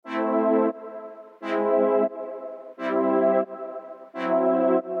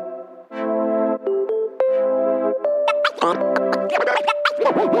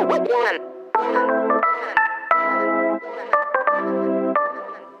Welcome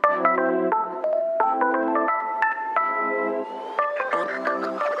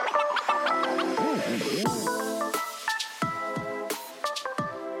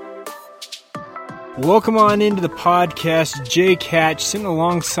on into the podcast. Jake Hatch sitting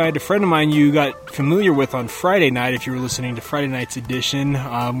alongside a friend of mine you got familiar with on Friday night if you were listening to Friday night's edition.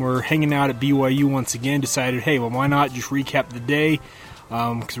 We're hanging out at BYU once again, decided, hey, well, why not just recap the day,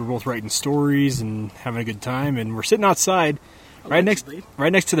 because we're both writing stories and having a good time, and we're sitting outside right next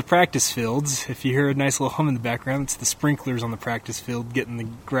to the practice fields. If you hear a nice little hum in the background, it's the sprinklers on the practice field getting the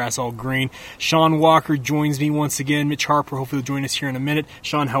grass all green. Sean Walker joins me once again. Mitch Harper hopefully will join us here in a minute.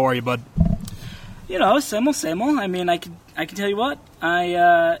 Sean, how are you, bud? You know, same old. I mean, I can tell you what.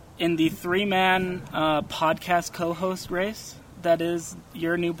 In the three-man podcast co-host race, that is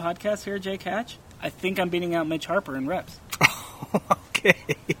your new podcast here, Jake Hatch, I think I'm beating out Mitch Harper in reps. Okay.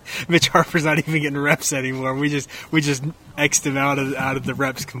 Mitch Harper's not even getting reps anymore. We just X'd him out of the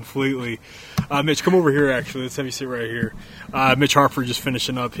reps completely. Mitch, come over here, actually. Let's have you sit right here. Mitch Harper just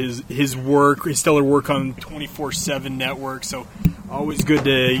finishing up his stellar work on 24/7 Network, so always good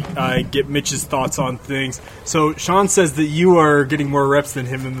to get Mitch's thoughts on things. So Sean says that you are getting more reps than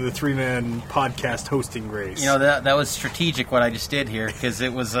him in the three-man podcast hosting race. You know, that was strategic what I just did here, because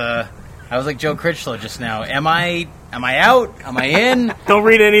it was I was like Joe Critchlow just now. Am I out? Am I in? Don't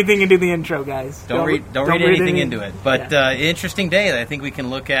read anything into the intro, guys. Don't read anything into it. But interesting day that I think we can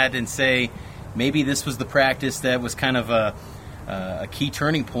look at and say maybe this was the practice that was kind of a key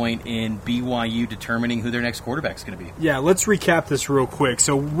turning point in BYU determining who their next quarterback is going to be. Yeah, let's recap this real quick.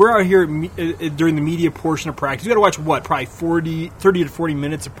 So we're out here during the media portion of practice. We got to watch, probably 30 to 40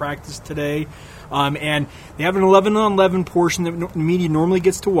 minutes of practice today. And they have an 11-on-11 portion that the media normally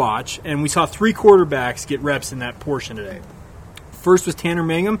gets to watch, and we saw three quarterbacks get reps in that portion today. First was Tanner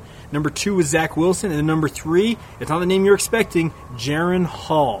Mangum, number 2 was Zach Wilson, and then number 3, it's not the name you're expecting, Jaren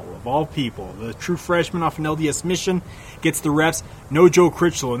Hall, of all people. The true freshman off an LDS mission gets the reps. No Joe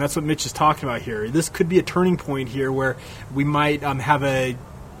Critchlow, and that's what Mitch is talking about here. This could be a turning point here where we might have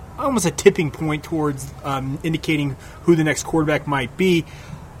almost a tipping point towards indicating who the next quarterback might be.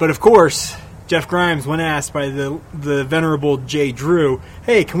 But, of course, Jeff Grimes, when asked by the venerable Jay Drew,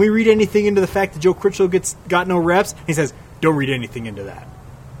 hey, can we read anything into the fact that Joe Critchlow got no reps? He says, don't read anything into that.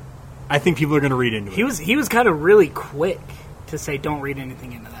 I think people are going to read into it. He was kind of really quick to say don't read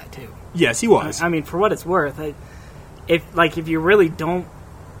anything into that too. Yes, he was. I mean, for what it's worth, if you really don't,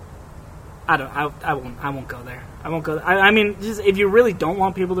 I won't go there. I won't go there. I mean, just if you really don't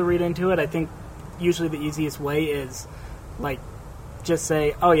want people to read into it, I think usually the easiest way is just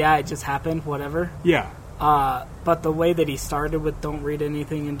say, oh yeah, it just happened, whatever. Yeah. But the way that he started with don't read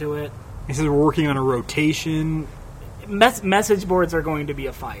anything into it. He says we're working on a rotation. Message boards are going to be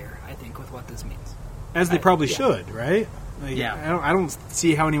a fire, I think, with what this means. As they probably should, right? Yeah. I don't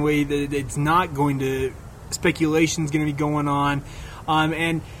see how any way that it's not going to. Speculation's going to be going on,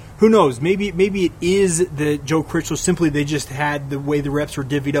 and who knows? Maybe it is that Joe Critchlow simply they just had the way the reps were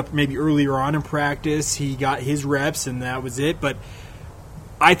divvied up maybe earlier on in practice. He got his reps and that was it. But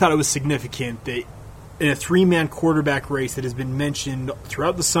I thought it was significant that in a three-man quarterback race that has been mentioned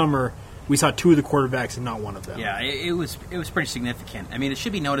throughout the summer, we saw two of the quarterbacks and not one of them. Yeah, it was pretty significant. I mean, it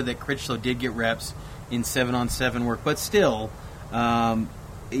should be noted that Critchlow did get reps in 7-on-7 work, but still,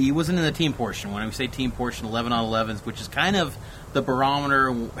 he wasn't in the team portion. When we say team portion, 11-on-11s, which is kind of the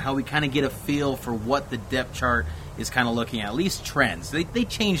barometer, how we kind of get a feel for what the depth chart is kind of looking at least trends. They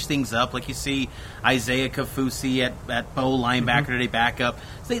change things up, like you see Isaiah Kafusi at Bo linebacker today, backup.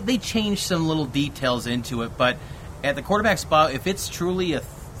 So they change some little details into it, but at the quarterback spot, if it's truly a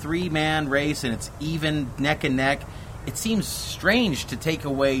three-man race and it's even neck and neck, it seems strange to take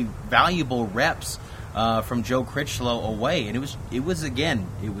away valuable reps from Joe Critchlow away. And it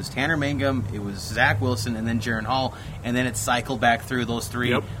was Tanner Mangum, it was Zach Wilson, and then Jaren Hall, and then it cycled back through those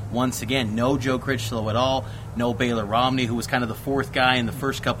three once again. No Joe Critchlow at all, no Baylor Romney, who was kind of the fourth guy in the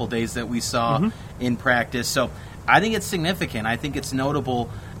first couple days that we saw in practice. So I think it's significant. I think it's notable.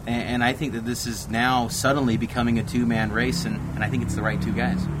 And I think that this is now suddenly becoming a two-man race, and I think it's the right two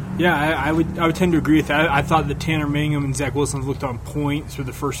guys. Yeah, I would tend to agree with that. I thought that Tanner Mangum and Zach Wilson looked on point for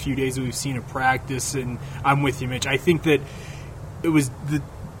the first few days that we've seen of practice, and I'm with you, Mitch. I think that it was the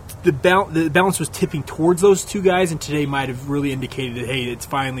the balance was tipping towards those two guys, and today might have really indicated that, hey, it's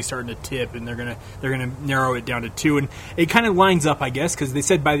finally starting to tip, and they're gonna narrow it down to 2, and it kind of lines up, I guess, because they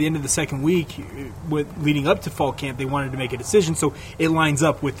said by the end of the second week, leading up to fall camp, they wanted to make a decision, so it lines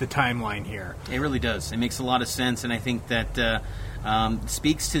up with the timeline here. It really does. It makes a lot of sense, and I think that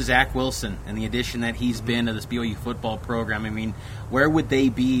speaks to Zach Wilson and the addition that he's been to this BYU football program. I mean, where would they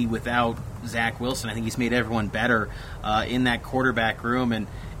be without Zach Wilson? I think he's made everyone better in that quarterback room, and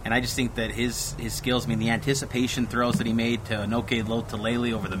I just think that his skills, I mean, the anticipation throws that he made to Anoke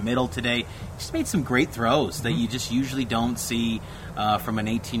Lotalele over the middle today, he just made some great throws that you just usually don't see from an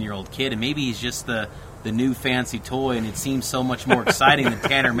 18-year-old kid, and maybe he's just the new fancy toy, and it seems so much more exciting than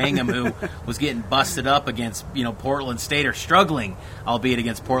Tanner Mangum, who was getting busted up against Portland State, or struggling, albeit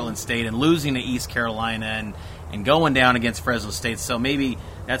against Portland State, and losing to East Carolina and going down against Fresno State. So maybe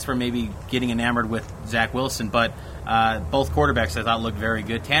that's where maybe getting enamored with Zach Wilson. But both quarterbacks I thought looked very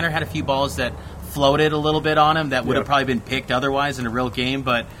good. Tanner had a few balls that floated a little bit on him that would have probably been picked otherwise in a real game.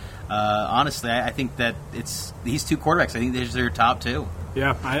 But honestly, I think that it's these two quarterbacks. I think these are their top two.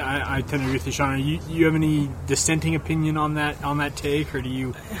 Yeah, I tend to agree with you, Sean. You have any dissenting opinion on that take, or do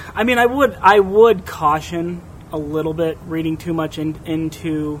you? I mean, I would caution a little bit reading too much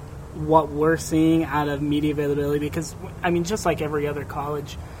into what we're seeing out of media availability, because I mean, just like every other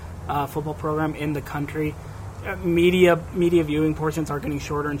college football program in the country, media viewing portions are getting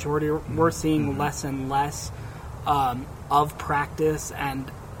shorter and shorter. We're seeing less and less of practice and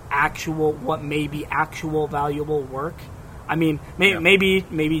what may be actual valuable work. I mean,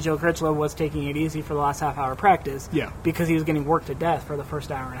 maybe Joe Critchlow was taking it easy for the last half-hour practice because he was getting worked to death for the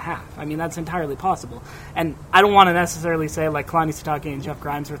first hour and a half. I mean, that's entirely possible. And I don't want to necessarily say, like, Kalani Sitake and Jeff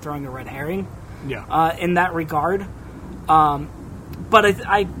Grimes are throwing a red herring in that regard. But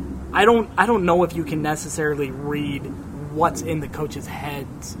I don't know if you can necessarily read what's in the coaches'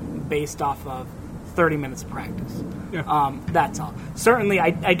 heads based off of 30 minutes of practice. Yeah. That's all. Certainly,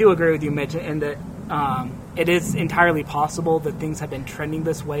 I do agree with you, Mitch, in that it is entirely possible that things have been trending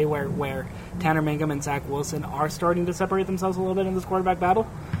this way where Tanner Mangum and Zach Wilson are starting to separate themselves a little bit in this quarterback battle.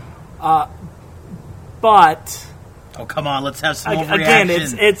 But... Oh, come on, let's have some overreaction. Again,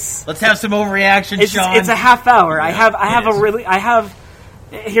 let's have some overreaction, Sean. It's a half hour. Yeah,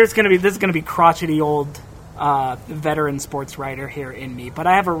 this is gonna be crotchety old veteran sports writer here in me, but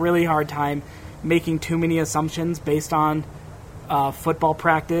I have a really hard time making too many assumptions based on football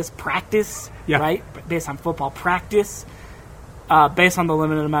practice, right? Based on football practice, based on the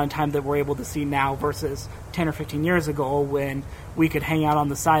limited amount of time that we're able to see now versus 10 or 15 years ago when we could hang out on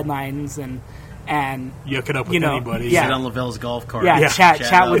the sidelines and yuck it up with anybody. Sit on Lavelle's golf cart.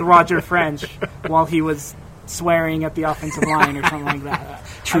 Chat with Roger French while he was swearing at the offensive line or something like that.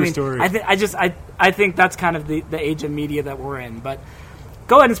 True story. I think that's kind of the age of media that we're in, but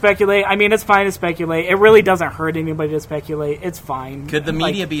go ahead and speculate. I mean, it's fine to speculate. It really doesn't hurt anybody to speculate. It's fine. Could the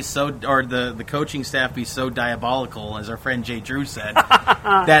media be so, or the coaching staff be so diabolical, as our friend Jay Drew said,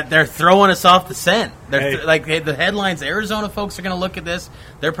 that they're throwing us off the scent? The headlines, Arizona folks are going to look at this.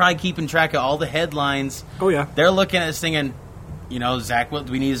 They're probably keeping track of all the headlines. Oh, yeah. They're looking at this thinking, Zach, do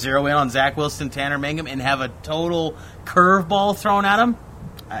we need to zero in on Zach Wilson, Tanner Mangum, and have a total curveball thrown at them?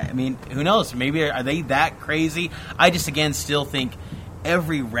 I mean, who knows? Maybe are they that crazy? I just, again, still think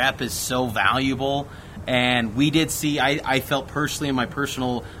every rep is so valuable, and we did see, I felt personally, in my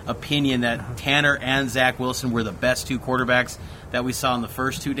personal opinion, that Tanner and Zach Wilson were the best two quarterbacks that we saw in the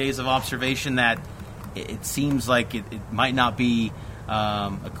first 2 days of observation, that it seems like it might not be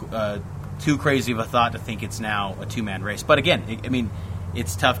too crazy of a thought to think it's now a two-man race. But again,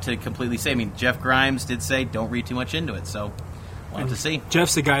 it's tough to completely say. I mean, Jeff Grimes did say don't read too much into it, so we'll have to see.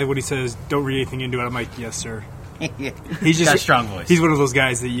 Jeff's the guy, when he says don't read anything into it, I'm like, yes, sir. He's just got a strong voice. He's one of those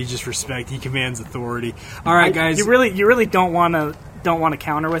guys that you just respect. He commands authority. All right, guys. You really don't want to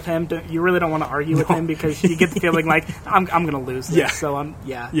counter with him. You really don't want to argue with him because you get the feeling like I'm going to lose this. Yeah. So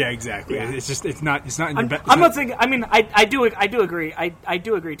Yeah, exactly. Yeah. It's not in your best. I'm not saying. I mean, I do agree. I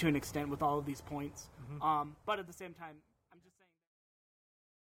do agree to an extent with all of these points. But at the same time.